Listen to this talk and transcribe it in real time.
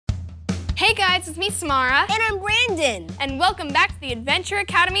Hey guys, it's me, Samara. And I'm Brandon. And welcome back to the Adventure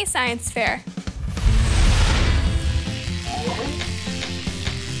Academy Science Fair.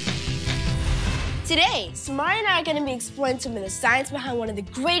 Today, Samara and I are going to be exploring some of the science behind one of the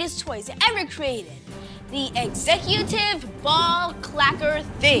greatest toys ever created, the executive ball clacker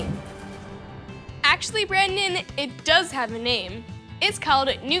thing. Actually, Brandon, it does have a name. It's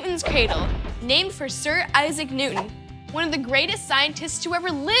called Newton's Cradle, named for Sir Isaac Newton, one of the greatest scientists who ever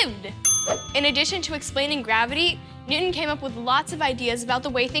lived. In addition to explaining gravity, Newton came up with lots of ideas about the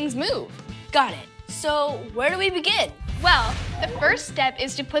way things move. Got it. So, where do we begin? Well, the first step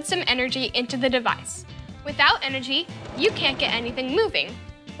is to put some energy into the device. Without energy, you can't get anything moving.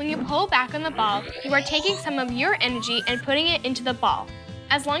 When you pull back on the ball, you are taking some of your energy and putting it into the ball.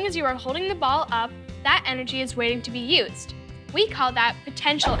 As long as you are holding the ball up, that energy is waiting to be used. We call that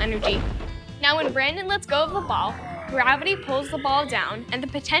potential energy. Now when Brandon lets go of the ball, gravity pulls the ball down and the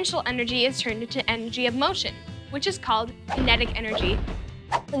potential energy is turned into energy of motion, which is called kinetic energy.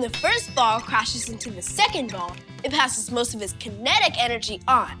 When the first ball crashes into the second ball, it passes most of its kinetic energy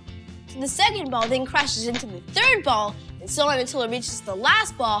on. So the second ball then crashes into the third ball, and so on until it reaches the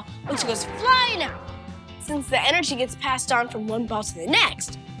last ball, which goes flying out. Since the energy gets passed on from one ball to the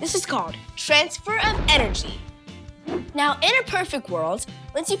next, this is called transfer of energy. Now, in a perfect world,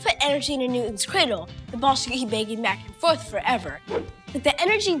 once you put energy into Newton's cradle, the ball should keep banging back and forth forever. But the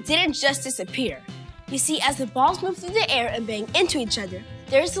energy didn't just disappear. You see, as the balls move through the air and bang into each other,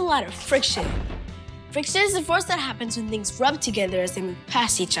 there's a lot of friction. Friction is the force that happens when things rub together as they move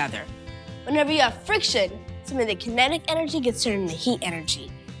past each other. Whenever you have friction, some of the kinetic energy gets turned into heat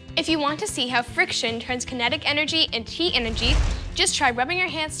energy. If you want to see how friction turns kinetic energy into heat energy, just try rubbing your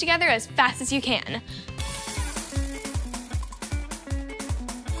hands together as fast as you can.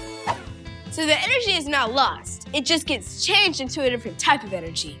 So the energy is not lost. It just gets changed into a different type of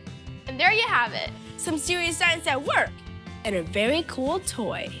energy. And there you have it. Some serious science at work and a very cool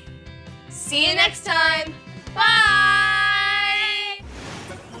toy. See you next time. Bye!